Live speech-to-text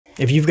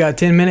If you've got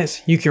 10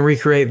 minutes, you can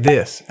recreate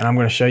this, and I'm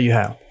going to show you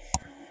how.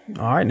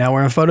 All right, now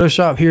we're in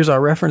Photoshop. Here's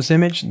our reference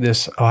image,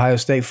 this Ohio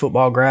State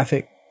football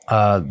graphic.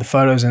 The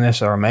photos in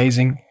this are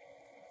amazing.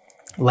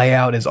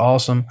 Layout is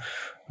awesome.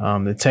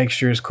 The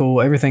texture is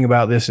cool. Everything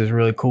about this is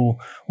really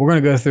cool. We're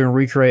going to go through and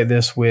recreate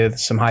this with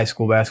some high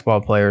school basketball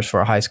players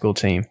for a high school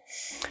team.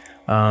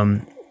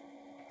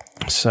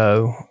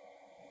 So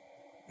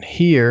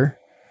here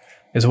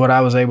is what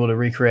I was able to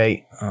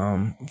recreate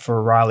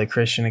for Riley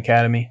Christian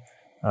Academy,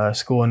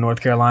 school in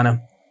North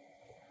Carolina.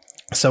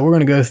 So we're going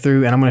to go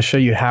through and I'm going to show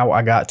you how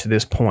I got to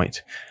this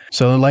point.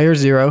 So layer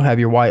 0, have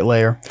your white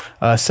layer.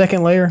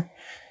 Second layer,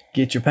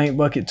 get your paint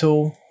bucket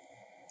tool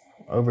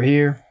over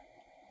here.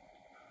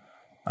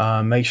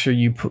 Make sure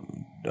you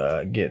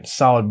get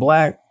solid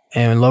black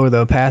and lower the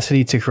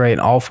opacity to create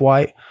an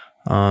off-white.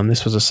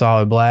 This was a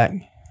solid black.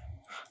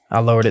 I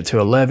lowered it to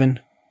 11,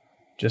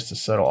 just a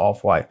subtle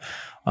off-white.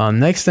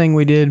 Next thing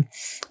we did,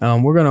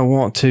 we're going to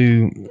want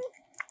to,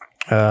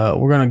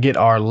 we're going to get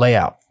our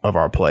layout of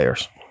our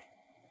players.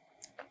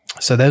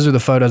 So those are the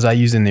photos I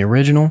used in the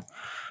original.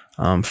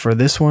 For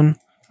this one,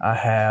 I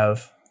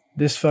have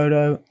this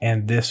photo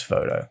and this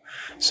photo.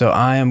 So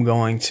I am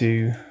going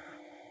to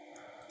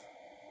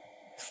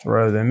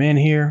throw them in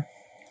here.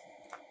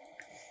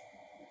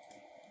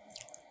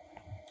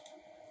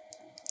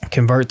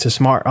 Convert to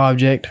smart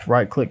object,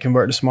 right click,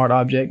 convert to smart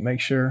object.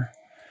 Make sure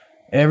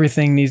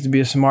everything needs to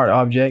be a smart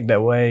object.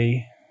 That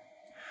way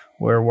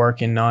we're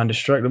working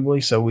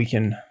non-destructively, so we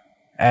can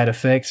add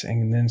effects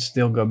and then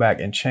still go back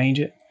and change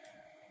it.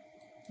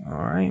 All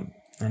right,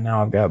 and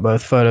now I've got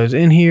both photos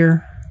in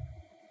here.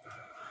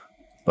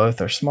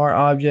 Both are smart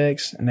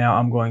objects. And now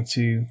I'm going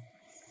to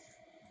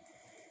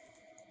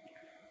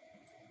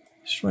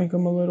shrink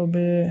them a little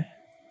bit,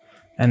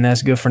 and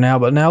that's good for now.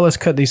 But now let's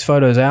cut these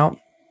photos out.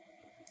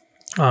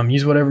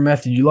 Use whatever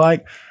method you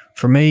like.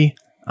 For me,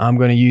 I'm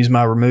going to use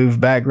my remove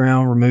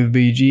background, remove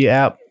BG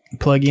app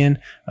plugin.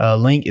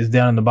 Link is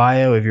down in the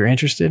bio if you're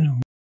interested.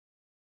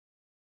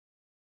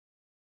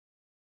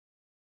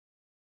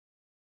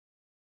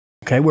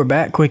 Okay, we're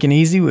back quick and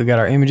easy. We got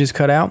our images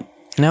cut out.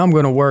 Now I'm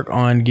going to work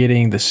on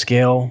getting the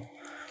scale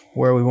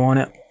where we want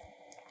it.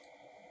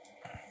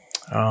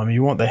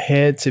 You want the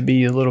head to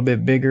be a little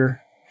bit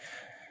bigger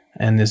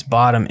and this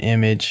bottom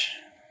image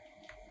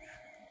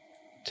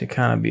to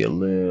kind of be a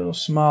little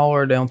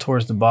smaller down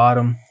towards the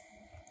bottom.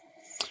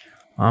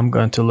 I'm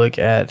going to look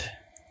at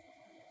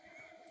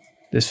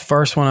this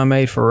first one I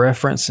made for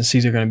reference, since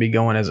these are going to be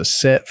going as a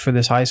set for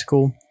this high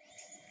school.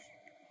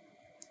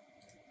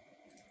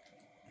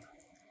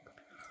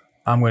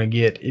 I'm going to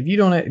get, if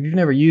you've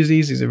never used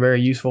these are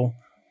very useful.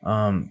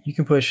 You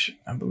can push,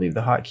 I believe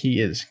the hotkey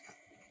is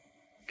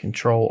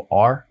Control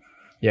R.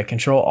 Yeah,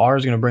 Control R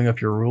is going to bring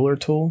up your ruler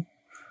tool.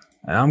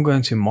 And I'm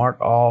going to mark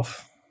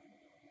off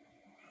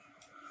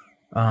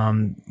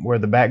where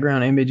the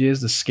background image is,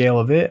 the scale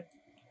of it,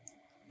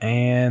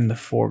 and the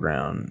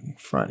foreground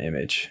front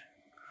image,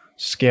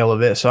 scale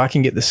of it, so I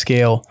can get the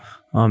scale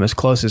as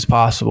close as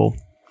possible.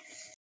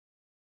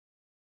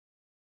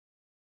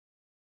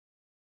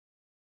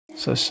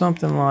 So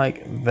something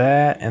like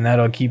that, and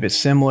that'll keep it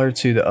similar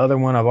to the other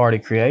one I've already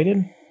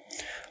created.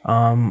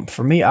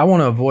 For me, I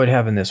want to avoid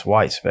having this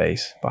white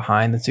space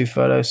behind the two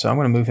photos, so I'm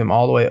going to move him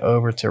all the way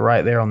over to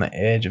right there on the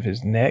edge of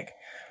his neck,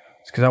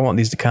 because I want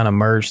these to kind of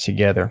merge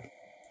together.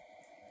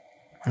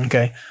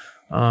 Okay,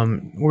 we're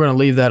going to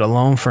leave that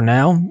alone for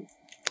now.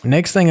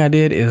 Next thing I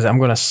did is I'm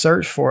going to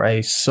search for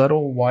a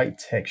subtle white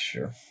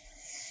texture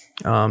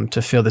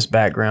to fill this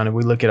background. If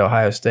we look at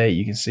Ohio State,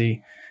 you can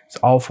see it's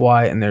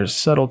off-white and there's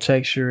subtle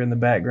texture in the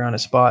background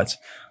at spots.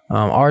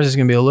 Ours is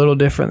going to be a little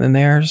different than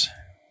theirs.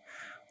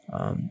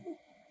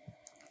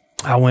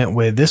 I went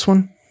with this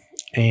one,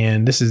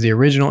 and this is the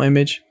original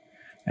image,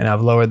 and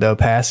I've lowered the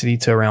opacity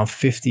to around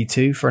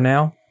 52 for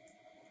now.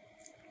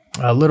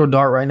 A little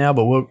dark right now,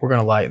 but we're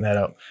going to lighten that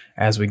up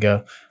as we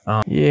go.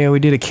 Yeah, we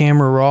did a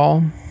camera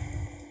raw.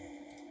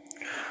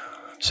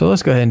 So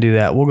let's go ahead and do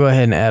that. We'll go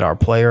ahead and add our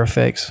player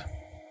effects.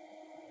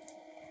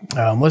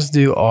 Let's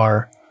do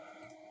our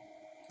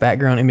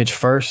background image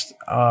first.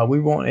 We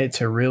want it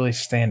to really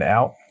stand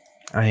out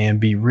and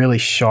be really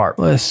sharp.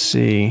 Let's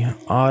see,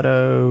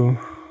 auto.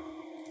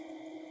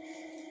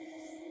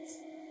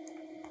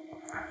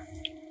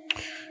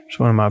 It's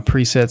one of my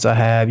presets I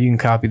have. You can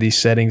copy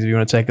these settings if you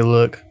want to take a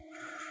look.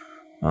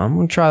 I'm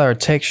going to try our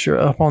texture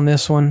up on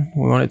this one.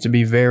 We want it to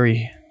be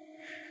very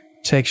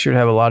textured,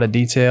 have a lot of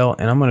detail,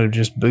 and I'm going to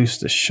just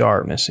boost the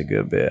sharpness a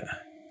good bit.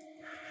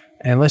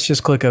 And let's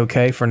just click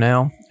OK for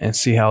now and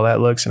see how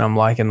that looks, and I'm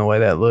liking the way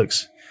that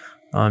looks.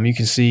 You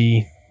can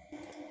see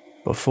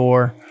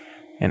before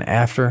and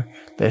after.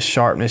 That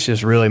sharpness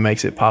just really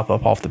makes it pop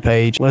up off the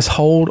page. Let's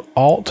hold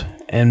Alt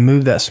and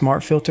move that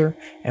smart filter,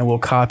 and we'll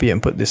copy it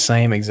and put the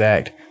same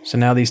exact. So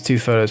now these two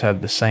photos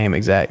have the same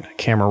exact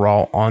camera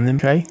raw on them.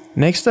 Okay,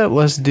 next up,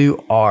 let's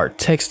do our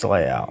text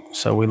layout.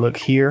 So we look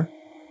here,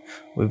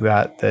 we've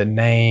got the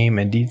name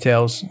and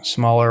details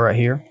smaller right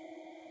here,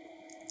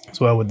 as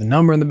well with the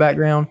number in the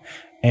background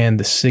and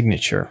the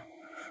signature.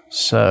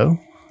 So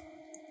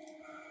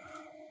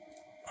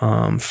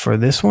For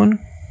this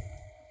one,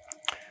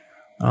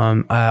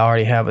 I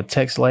already have a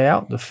text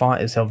layout. The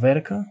font is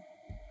Helvetica.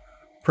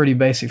 Pretty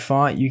basic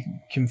font you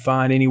can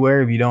find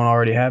anywhere if you don't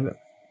already have it.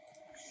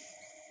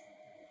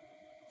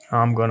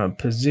 I'm going to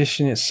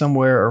position it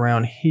somewhere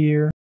around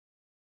here.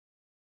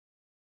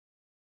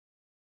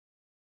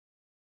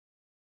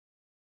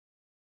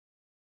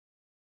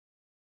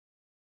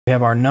 We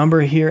have our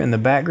number here in the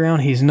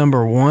background. He's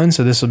number 1,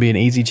 so this will be an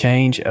easy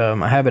change.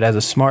 I have it as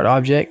a smart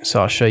object,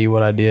 so I'll show you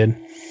what I did.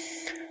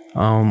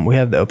 We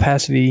have the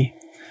opacity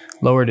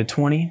lowered to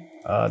 20.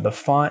 The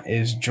font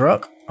is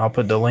Druck. I'll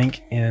put the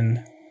link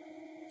in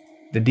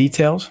the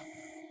details.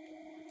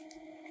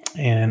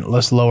 And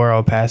let's lower our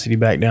opacity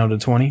back down to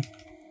 20.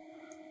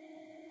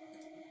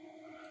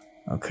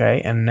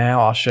 Okay, and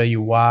now I'll show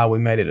you why we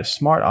made it a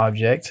smart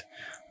object.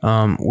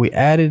 I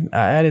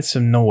added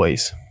some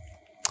noise.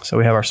 So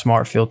we have our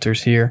smart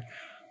filters here.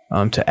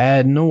 To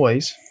add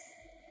noise,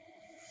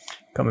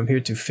 come up here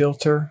to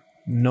Filter,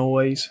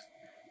 Noise,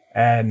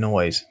 Add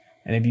Noise.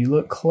 And if you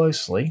look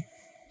closely,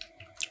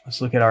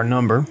 let's look at our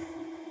number.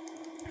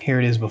 Here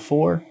it is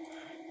before,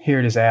 here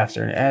it is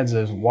after. And it adds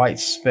those white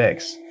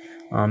specks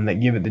that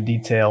give it the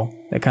detail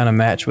that kind of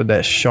match with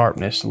that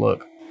sharpness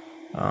look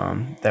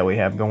that we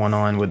have going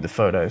on with the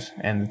photos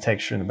and the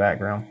texture in the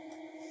background.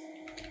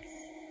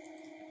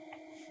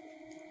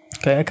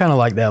 Okay, I kind of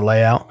like that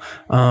layout.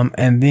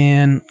 And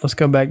then let's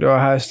go back to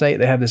Ohio State.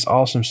 They have this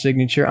awesome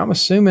signature. I'm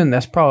assuming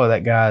that's probably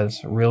that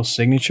guy's real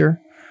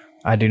signature.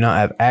 I do not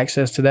have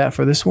access to that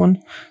for this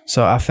one.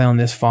 So I found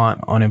this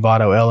font on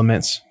Envato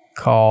Elements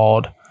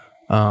called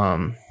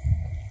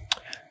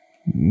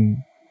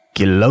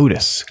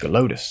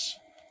Gelotus.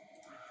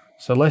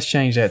 So let's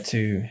change that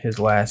to his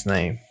last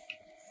name.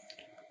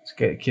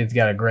 This kid's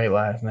got a great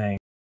last name.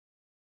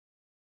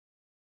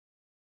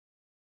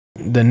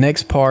 The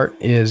next part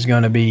is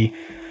going to be,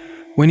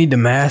 we need to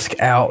mask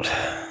out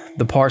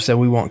the parts that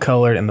we want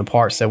colored and the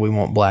parts that we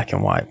want black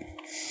and white.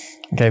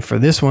 Okay, for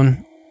this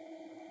one,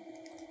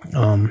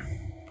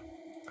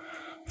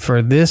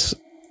 for this,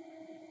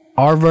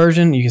 our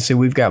version, you can see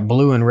we've got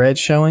blue and red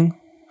showing.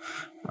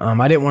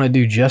 I didn't want to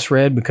do just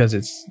red because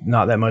it's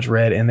not that much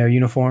red in their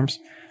uniforms.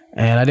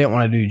 And I didn't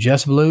want to do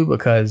just blue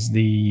because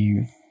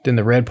then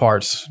the red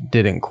parts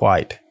didn't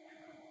quite,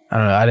 I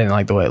don't know, I didn't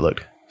like the way it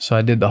looked. So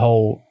I did the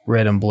whole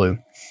red and blue.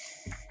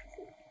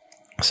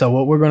 So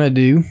what we're going to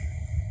do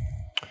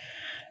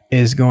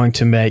is going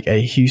to make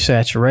a hue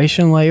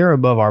saturation layer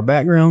above our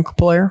background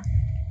layer.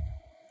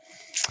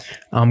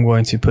 I'm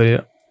going to put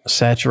it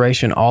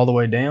saturation all the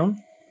way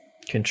down.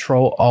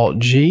 Control Alt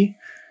G.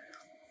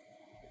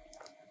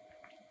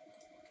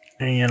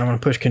 And I'm going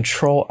to push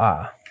Control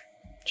I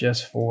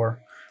just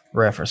for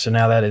reference. So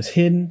now that is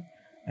hidden.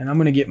 And I'm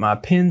going to get my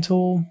pen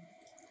tool.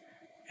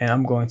 And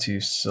I'm going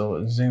to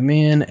zoom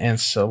in and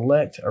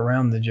select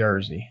around the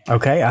jersey.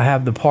 Okay, I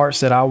have the parts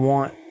that I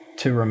want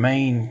to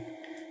remain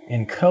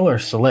in color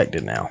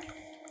selected now.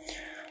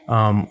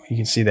 You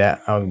can see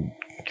that I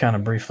kind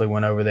of briefly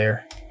went over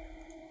there.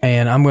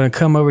 And I'm going to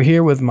come over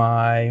here with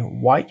my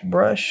white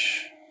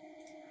brush,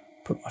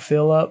 put my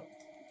fill up,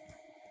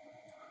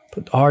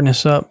 put the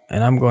hardness up,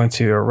 and I'm going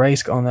to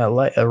erase on that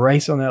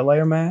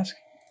layer mask.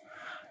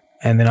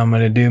 And then I'm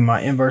going to do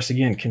my inverse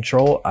again,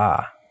 Control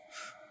I.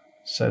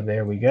 So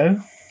there we go.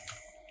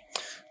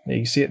 There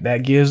you see it.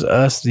 That gives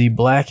us the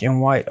black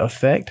and white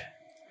effect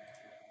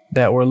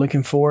that we're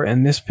looking for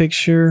in this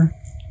picture.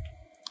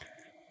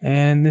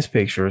 And this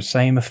picture,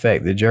 same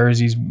effect. The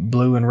jersey's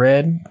blue and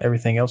red.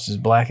 Everything else is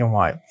black and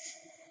white.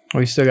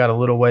 We still got a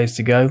little ways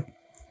to go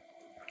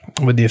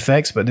with the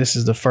effects, but this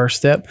is the first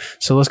step.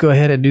 So let's go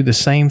ahead and do the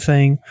same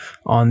thing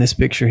on this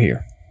picture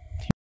here.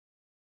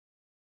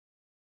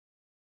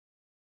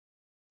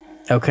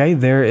 Okay,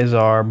 there is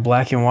our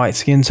black and white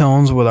skin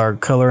tones with our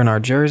color and our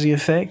jersey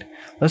effect.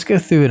 Let's go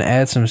through and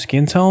add some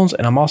skin tones,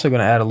 and I'm also going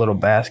to add a little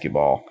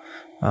basketball,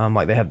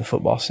 like they have the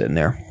football sitting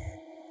there.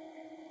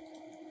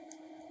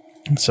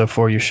 So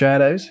for your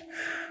shadows,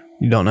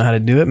 you don't know how to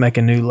do it, make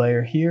a new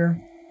layer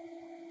here.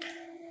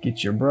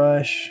 Get your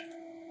brush,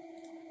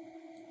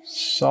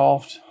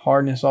 soft,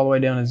 hardness all the way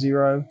down to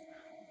 0.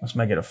 Let's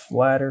make it a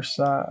flatter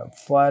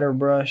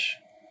brush.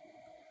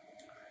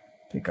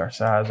 Pick our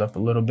size up a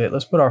little bit.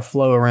 Let's put our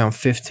flow around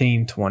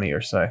 15, 20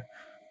 or so.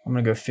 I'm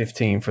going to go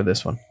 15 for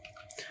this one.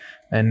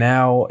 And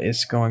now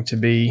it's going to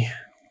be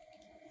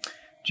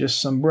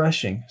just some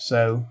brushing.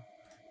 So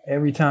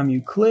every time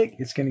you click,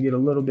 it's going to get a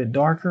little bit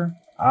darker.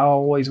 I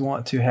always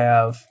want to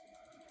have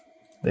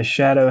the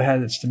shadow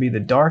has to be the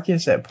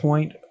darkest at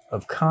point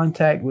of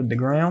contact with the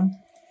ground.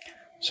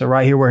 So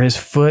right here where his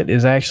foot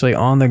is actually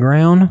on the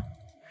ground,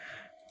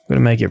 I'm going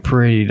to make it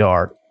pretty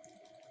dark.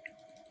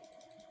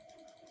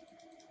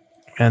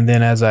 And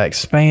then as I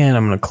expand,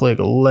 I'm going to click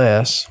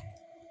less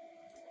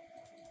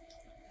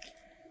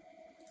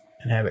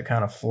and have it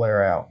kind of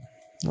flare out.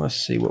 Let's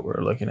see what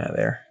we're looking at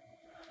there.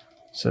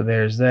 So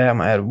there's that. I'm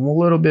going to add a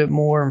little bit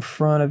more in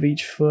front of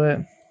each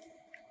foot.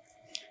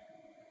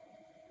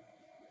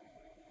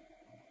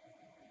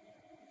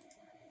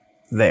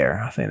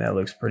 There, I think that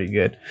looks pretty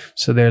good.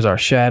 So there's our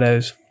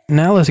shadows.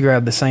 Now let's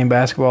grab the same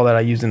basketball that I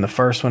used in the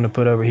first one to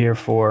put over here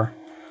for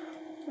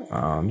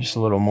just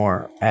a little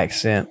more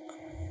accent,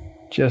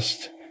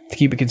 just to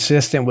keep it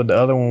consistent with the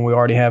other one we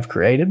already have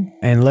created.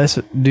 And let's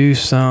do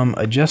some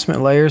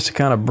adjustment layers to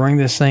kind of bring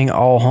this thing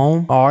all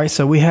home. All right,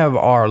 so we have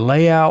our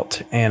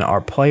layout and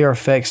our player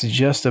effects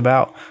just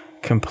about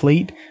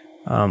complete.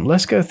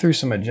 Let's go through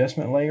some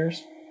adjustment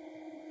layers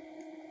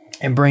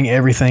and bring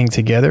everything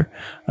together.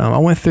 I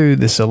went through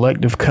the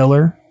selective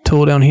color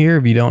tool down here.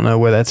 If you don't know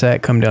where that's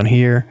at, come down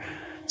here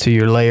to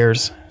your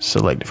layers,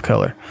 selective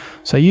color.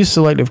 So I use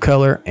selective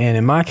color, and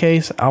in my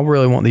case, I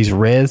really want these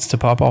reds to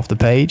pop off the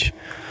page.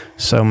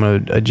 So I'm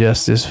going to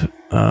adjust this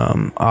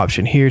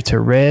option here to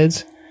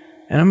reds,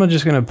 and I'm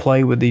just going to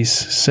play with these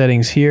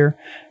settings here.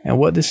 And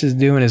what this is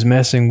doing is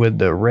messing with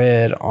the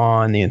red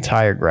on the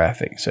entire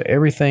graphic. So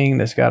everything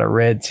that's got a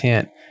red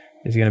tint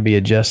is going to be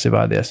adjusted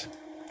by this.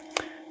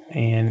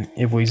 And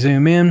if we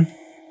zoom in,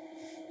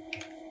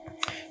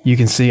 you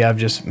can see I've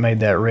just made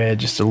that red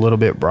just a little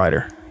bit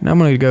brighter. Now I'm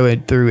going to go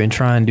through and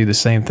try and do the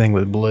same thing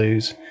with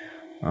blues.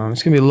 It's going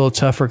to be a little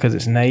tougher because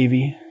it's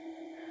navy,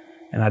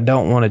 and I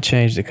don't want to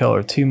change the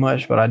color too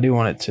much, but I do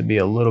want it to be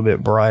a little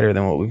bit brighter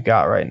than what we've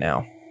got right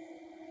now.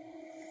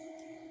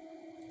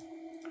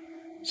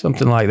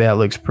 Something like that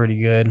looks pretty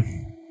good.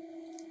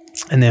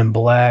 And then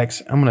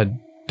blacks, I'm going to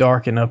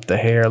darken up the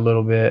hair a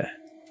little bit.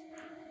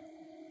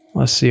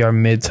 Let's see our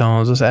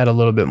midtones. Let's add a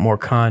little bit more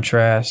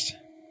contrast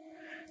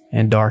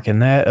and darken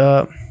that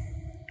up.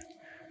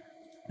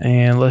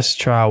 And let's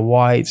try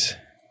whites.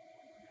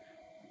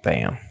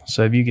 Bam.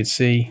 So if you can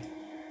see,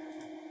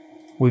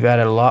 we've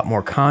added a lot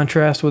more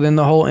contrast within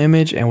the whole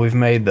image, and we've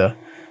made the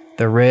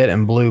red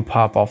and blue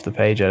pop off the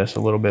page at us a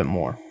little bit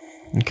more.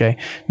 Okay.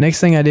 Next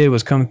thing I did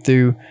was come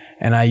through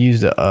and I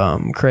used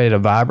created a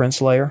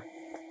vibrance layer,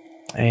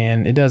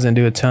 and it doesn't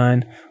do a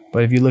ton,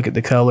 but if you look at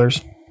the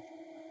colors,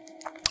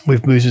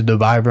 we've boosted the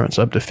vibrance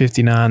up to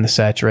 59, the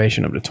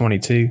saturation up to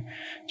 22,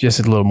 just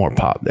a little more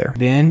pop there.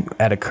 Then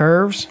add a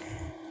curves,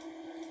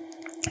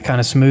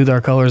 kind of smooth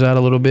our colors out a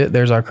little bit.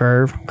 There's our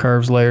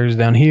curves layers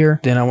down here.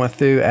 Then I went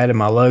through, added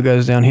my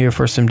logos down here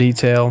for some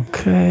detail.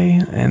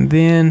 Okay, and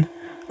then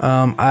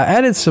I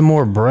added some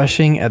more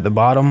brushing at the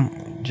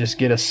bottom. Just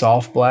get a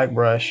soft black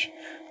brush,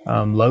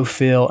 low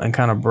fill, and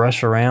kind of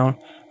brush around.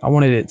 I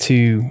wanted it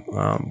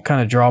to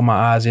kind of draw my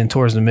eyes in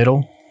towards the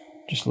middle,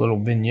 just a little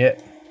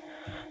vignette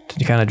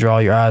to kind of draw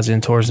your eyes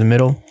in towards the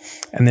middle.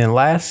 And then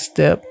last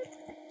step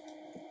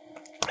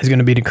is going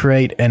to be to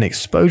create an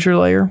exposure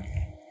layer.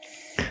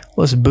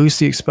 Let's boost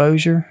the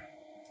exposure.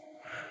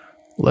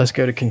 Let's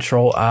go to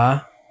Control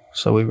I.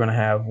 So we're going to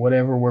have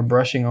whatever we're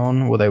brushing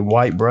on with a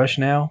white brush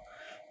now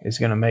is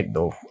going to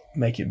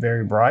make it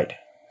very bright.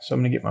 So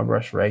I'm going to get my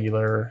brush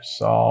regular,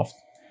 soft,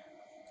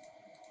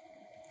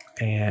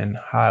 and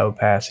high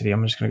opacity.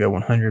 I'm just going to go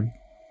 100.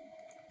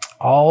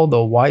 All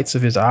the whites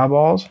of his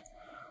eyeballs,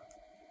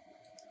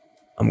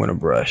 I'm going to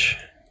brush.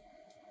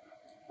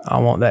 I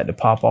want that to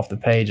pop off the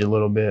page a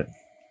little bit.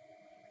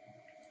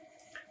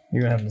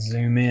 You're going to have to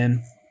zoom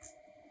in.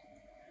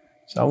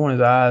 So I want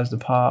his eyes to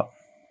pop.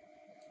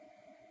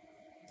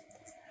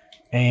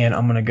 And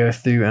I'm going to go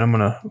through and I'm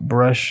going to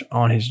brush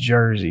on his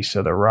jersey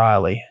so the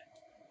Riley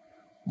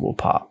will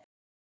pop.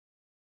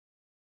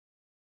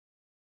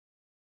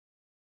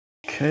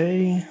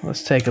 Okay,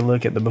 let's take a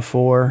look at the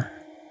before.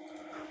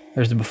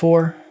 There's the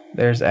before,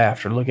 there's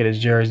after. Look at his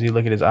jersey,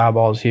 look at his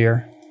eyeballs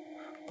here.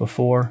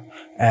 Before,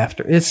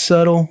 after. It's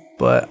subtle,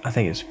 but I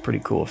think it's a pretty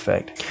cool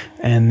effect.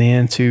 And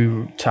then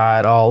to tie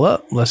it all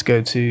up, let's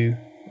go to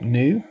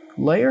new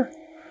layer.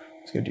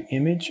 Let's go to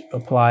image,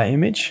 apply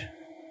image.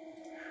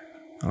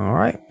 All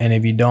right, and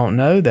if you don't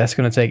know, that's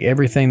going to take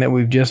everything that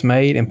we've just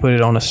made and put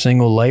it on a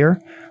single layer.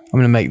 I'm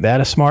going to make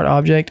that a smart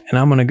object, and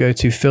I'm going to go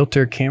to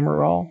filter camera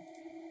raw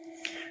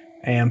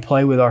and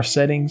play with our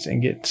settings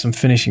and get some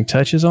finishing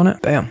touches on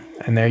it. Bam,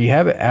 and there you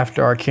have it.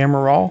 After our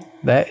camera raw,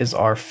 that is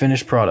our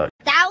finished product.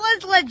 That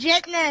was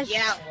legitness.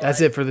 Yeah.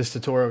 That's it for this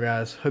tutorial,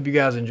 guys. Hope you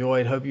guys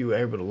enjoyed. Hope you were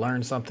able to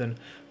learn something.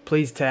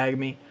 Please tag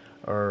me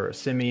or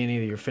send me any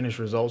of your finished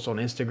results on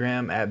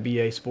Instagram at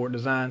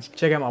BAsportDesigns.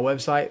 Check out my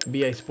website,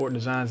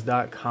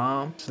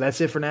 BAsportDesigns.com. So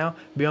that's it for now.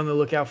 Be on the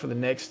lookout for the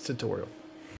next tutorial.